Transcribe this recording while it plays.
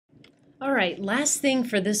All right, last thing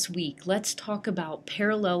for this week, let's talk about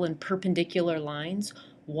parallel and perpendicular lines.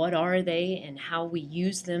 What are they and how we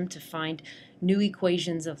use them to find new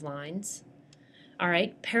equations of lines. All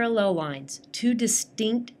right, parallel lines. Two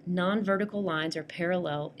distinct non-vertical lines are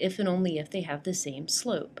parallel if and only if they have the same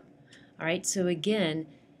slope. All right, so again,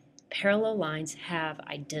 parallel lines have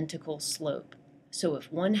identical slope. So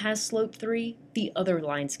if one has slope 3, the other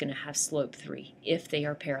line's going to have slope 3 if they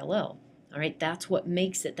are parallel. All right, that's what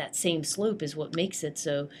makes it, that same slope is what makes it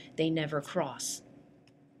so they never cross.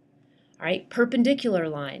 All right, perpendicular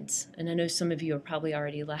lines, and I know some of you are probably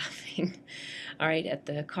already laughing, all right, at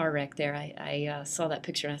the car wreck there. I saw that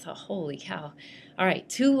picture and I thought, holy cow. All right,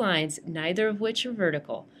 two lines, neither of which are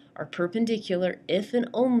vertical, are perpendicular if and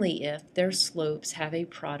only if their slopes have a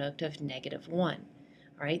product of -1.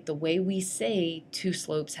 All right, the way we say two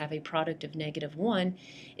slopes have a product of -1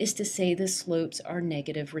 is to say the slopes are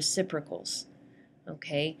negative reciprocals.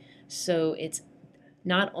 Okay, so it's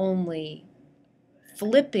not only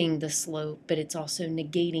flipping the slope, but it's also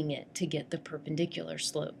negating it to get the perpendicular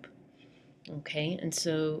slope. Okay, and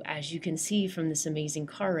so as you can see from this amazing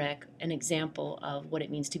car wreck, an example of what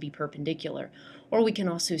it means to be perpendicular. Or we can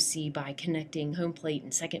also see by connecting home plate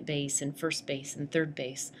and second base and first base and third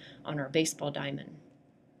base on our baseball diamond.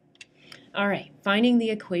 All right, finding the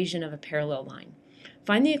equation of a parallel line.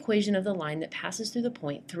 Find the equation of the line that passes through the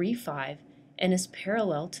point 3, 5 and is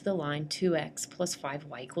parallel to the line 2x plus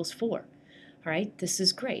 5y equals 4. All right, this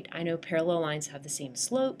is great. I know parallel lines have the same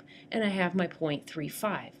slope, and I have my point 3,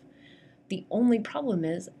 5. The only problem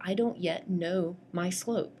is I don't yet know my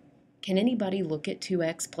slope. Can anybody look at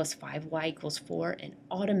 2x plus 5y equals 4 and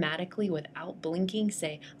automatically, without blinking,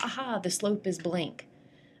 say, aha, the slope is blank?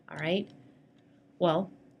 All right, well,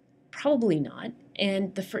 probably not.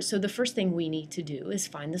 And so the first thing we need to do is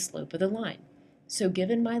find the slope of the line. So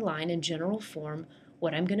given my line in general form,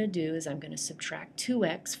 what I'm going to do is I'm going to subtract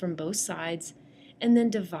 2x from both sides and then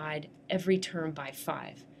divide every term by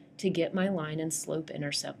 5 to get my line in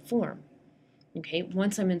slope-intercept form. Okay,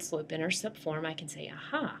 once I'm in slope-intercept form, I can say,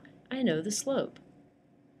 aha, I know the slope.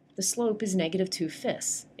 The slope is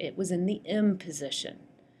 -2/5. It was in the M position.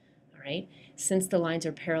 All right, since the lines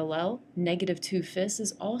are parallel, -2/5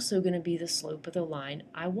 is also going to be the slope of the line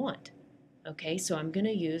I want. Okay, so I'm going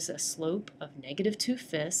to use a slope of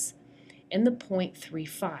 -2/5 and the point 3,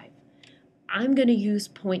 5. I'm going to use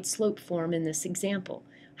point slope form in this example.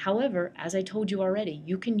 However, as I told you already,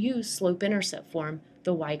 you can use slope-intercept form,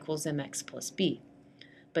 the y equals mx plus b.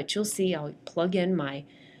 But you'll see I'll plug in my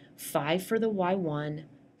 5 for the y1,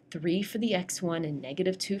 3 for the x1, and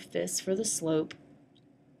 -2/5 for the slope.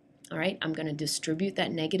 All right, I'm going to distribute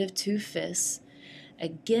that -2/5.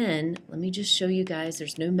 Again, let me just show you guys,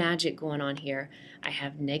 there's no magic going on here. I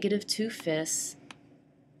have -2/5,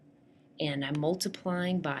 and I'm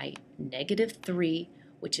multiplying by -3,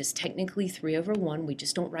 which is technically 3/1. We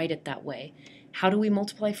just don't write it that way. How do we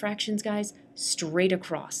multiply fractions, guys? Straight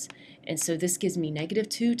across. And so this gives me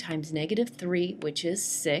 -2 times -3, which is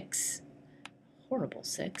 6. Horrible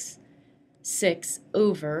 6. 6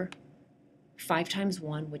 over 5 times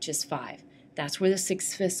 1, which is 5. That's where the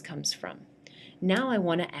 6/5 comes from. Now I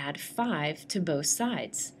want to add 5 to both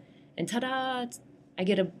sides. And ta-da! I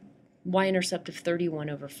get a y-intercept of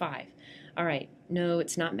 31 over 5. All right, no,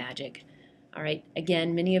 it's not magic. All right,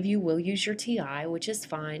 again, many of you will use your TI, which is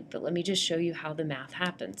fine, but let me just show you how the math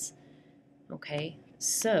happens. Okay,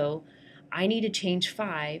 so I need to change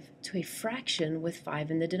 5 to a fraction with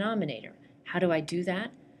 5 in the denominator. How do I do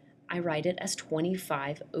that? I write it as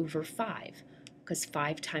 25 over 5, because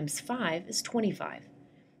 5 times 5 is 25.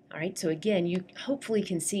 All right, so again, you hopefully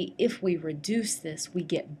can see if we reduce this, we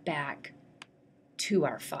get back to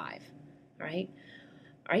our 5. All right?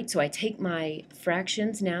 All right, so I take my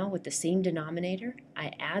fractions now with the same denominator,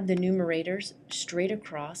 I add the numerators straight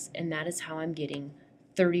across, and that is how I'm getting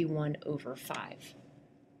 31 over 5.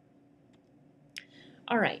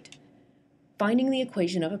 All right, finding the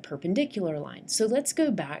equation of a perpendicular line. So let's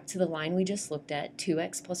go back to the line we just looked at,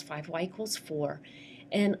 2x plus 5y equals 4,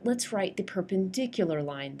 and let's write the perpendicular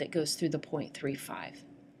line that goes through the point 3, 5.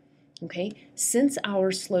 Okay, since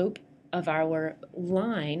our slope of our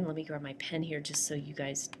line, let me grab my pen here just so you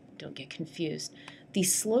guys don't get confused. The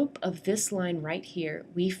slope of this line right here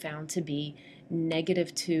we found to be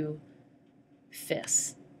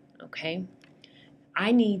 -2/5. Okay,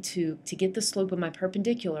 I need to get the slope of my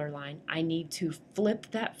perpendicular line, I need to flip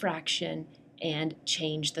that fraction and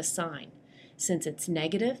change the sign. Since it's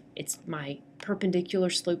negative, my perpendicular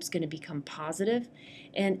slope is going to become positive,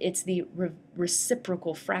 and it's the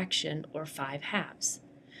reciprocal fraction, or 5/2.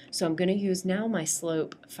 So I'm going to use now my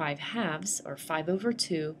slope 5/2, or 5 over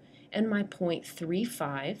 2, and my point 3,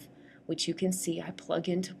 5, which you can see I plug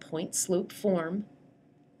into point slope form.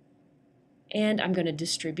 And I'm going to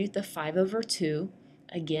distribute the 5 over 2.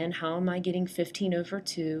 Again, how am I getting 15 over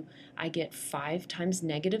 2? I get 5 times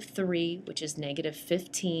negative 3, which is negative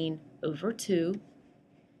 15 over 2.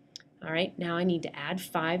 All right, now I need to add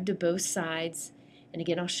 5 to both sides. And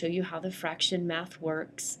again, I'll show you how the fraction math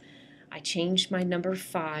works. I changed my number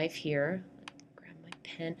 5 here. Grab my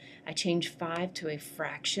pen. I changed 5 to a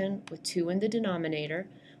fraction with 2 in the denominator,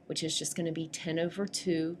 which is just going to be 10 over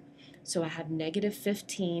 2. So I have negative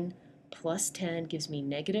 15 plus 10 gives me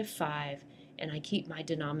negative 5, and I keep my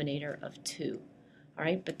denominator of 2. All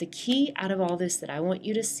right, but the key out of all this that I want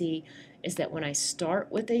you to see is that when I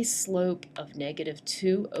start with a slope of negative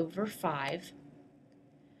 2 over 5,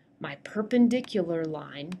 my perpendicular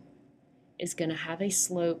line is going to have a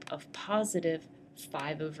slope of positive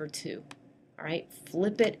 5 over 2. All right,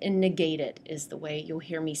 flip it and negate it is the way you'll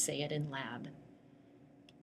hear me say it in lab.